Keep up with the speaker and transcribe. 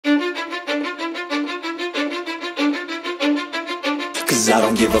Cause I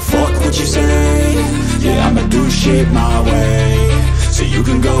don't give a fuck what you say. Yeah, I'ma do shit my way. So you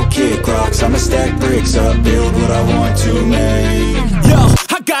can go kick rocks, I'ma stack bricks up, build what I want to make. Yo,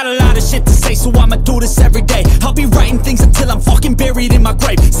 I got a lot of shit to say, so I'ma do this every day. I'll be writing things until I'm fucking buried in my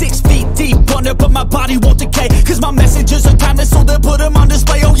grave. 6 feet deep under, but my body won't decay. Cause my messages are timeless, so they'll put them on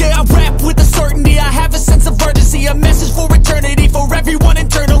display. Oh yeah, I rap with a certainty, I have a sense of urgency. A message for eternity, for everyone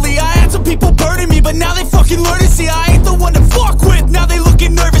internally. I had some people burning me, but now they fucking learn to see I ain't the one to fuck with, now they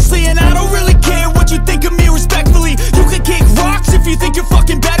looking nervously. And I don't really care what you think of me, respectfully. You can kick rocks if you think you're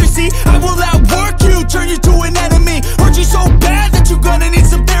fucking better, see. I will outwork you, turn you to an enemy. Hurt you so bad that you're gonna need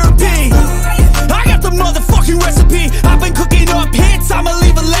some therapy. I got the motherfucking recipe, I've been cooking up hits, I'ma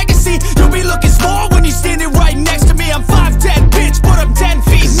leave a legacy. You'll be looking small when you're standing right next to me. I'm 5'10", bitch, but I'm 10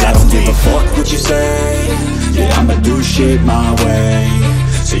 feet next to me. I don't give a fuck what you say. Yeah, I'ma do shit my way.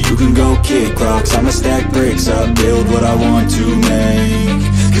 So you can go kick rocks, I'ma stack bricks up, build what I want to make.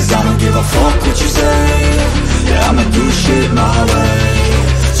 Cause I don't give a fuck what you say. Yeah, I'ma do shit my way.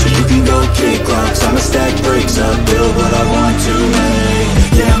 So you can go kick rocks, I'ma stack bricks up, build what I want to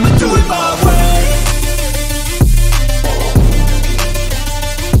make. Yeah, I'ma do it my way.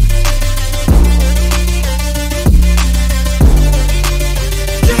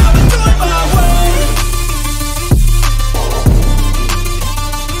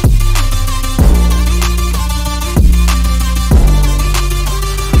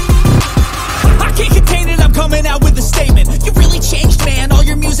 Coming out with a statement. You really changed, man, all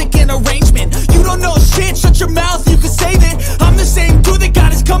your music and arrangement. You don't know shit, shut your mouth, you can save it. I'm the same dude that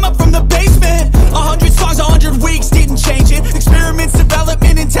got his come up from the basement. 100 songs, 100 weeks, didn't change it. Experiments,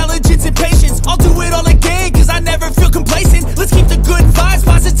 development, intelligence, and patience. I'll do it all again, cause I never feel complacent. Let's keep the good vibes,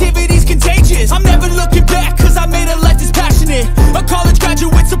 positivity's contagious. I'm never looking back, cause I made a life that's passionate. A college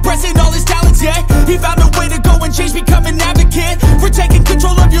graduate suppressing all his talents, yeah. He found a way to go and change, become an advocate for taking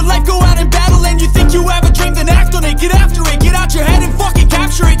control of your life, go out and battle. And you think you have a dream, then act on it, get after it, get out your head and fucking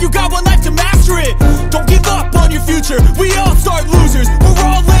capture it. You got one life to master it. Don't give up on your future, we all start losers. We're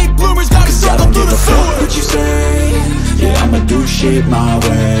all late bloomers, gotta struggle through the sewer. Fuck what you say. Yeah, I'ma do shit my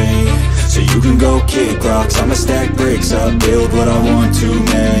way. So you can go kick rocks, I'ma stack bricks up, build what I want to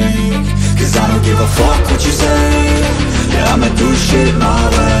make. Cause I don't give a fuck what you say. Yeah, I'ma do shit my